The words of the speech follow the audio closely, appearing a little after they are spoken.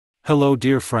Hello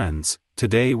dear friends,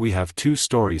 today we have two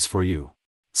stories for you.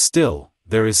 Still,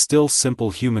 there is still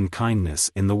simple human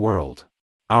kindness in the world.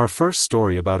 Our first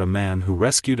story about a man who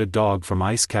rescued a dog from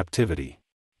ice captivity.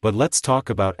 But let's talk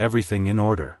about everything in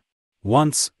order.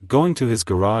 Once, going to his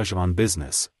garage on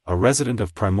business, a resident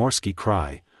of Primorsky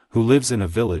Krai, who lives in a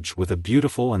village with a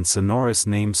beautiful and sonorous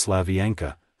name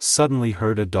Slavianka, suddenly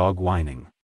heard a dog whining.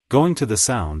 Going to the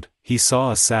sound, he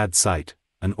saw a sad sight.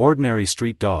 An ordinary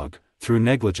street dog, through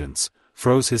negligence,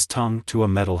 froze his tongue to a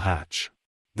metal hatch.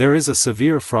 There is a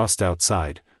severe frost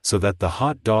outside, so that the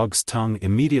hot dog's tongue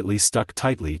immediately stuck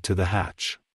tightly to the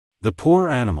hatch. The poor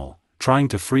animal, trying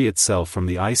to free itself from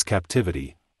the ice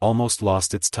captivity, almost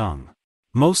lost its tongue.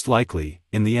 Most likely,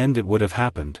 in the end it would have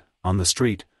happened, on the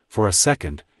street, for a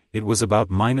second, it was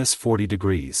about -40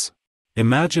 degrees.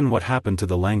 Imagine what happened to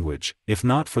the language, if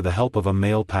not for the help of a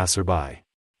male passerby.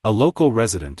 A local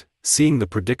resident, seeing the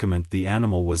predicament the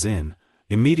animal was in,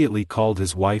 immediately called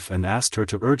his wife and asked her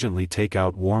to urgently take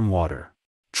out warm water.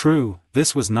 True,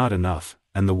 this was not enough,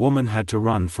 and the woman had to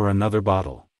run for another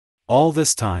bottle. All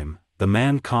this time, the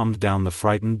man calmed down the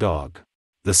frightened dog.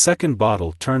 The second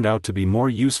bottle turned out to be more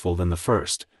useful than the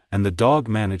first, and the dog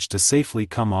managed to safely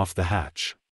come off the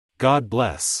hatch. God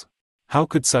bless. How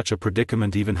could such a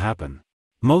predicament even happen?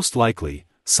 Most likely,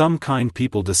 some kind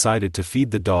people decided to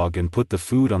feed the dog and put the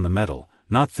food on the metal,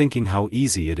 not thinking how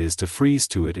easy it is to freeze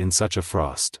to it in such a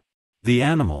frost. The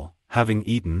animal, having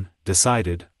eaten,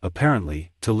 decided,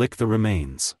 apparently, to lick the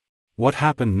remains. What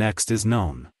happened next is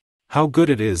known. How good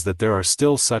it is that there are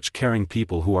still such caring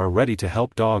people who are ready to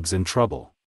help dogs in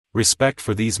trouble. Respect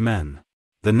for these men.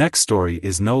 The next story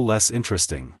is no less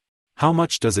interesting. How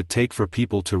much does it take for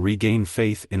people to regain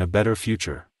faith in a better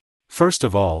future? First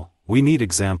of all, we need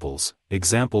examples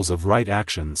of right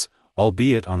actions,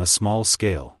 albeit on a small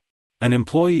scale. An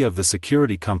employee of the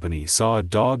security company saw a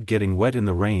dog getting wet in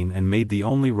the rain and made the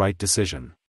only right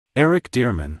decision. Eric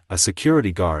Dearman, a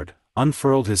security guard,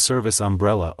 unfurled his service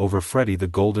umbrella over Freddy the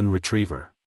golden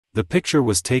retriever. The picture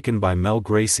was taken by Mel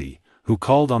Gracie, who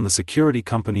called on the security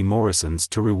company Morrisons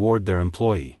to reward their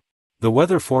employee. The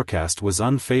weather forecast was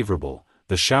unfavorable,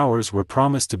 the showers were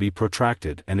promised to be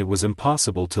protracted, and it was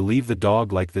impossible to leave the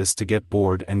dog like this to get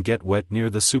bored and get wet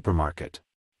near the supermarket.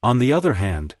 On the other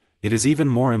hand, it is even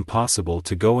more impossible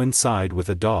to go inside with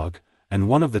a dog, and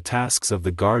one of the tasks of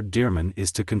the guard Dearman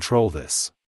is to control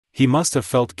this. He must have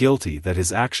felt guilty that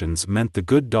his actions meant the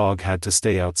good dog had to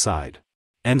stay outside.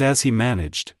 And as he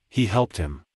managed, he helped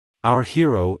him. Our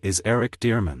hero is Eric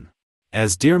Dearman.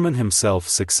 As Dearman himself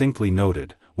succinctly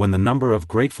noted, when the number of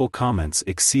grateful comments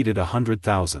exceeded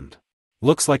 100,000.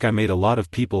 Looks like I made a lot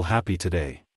of people happy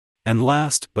today. And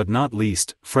last but not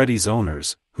least, Freddy's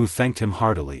owners, who thanked him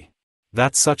heartily.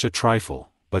 That's such a trifle,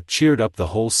 but cheered up the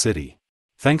whole city.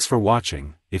 Thanks for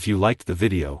watching. If you liked the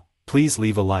video, please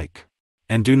leave a like.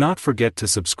 And do not forget to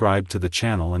subscribe to the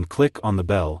channel and click on the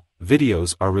bell.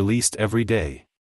 Videos are released every day.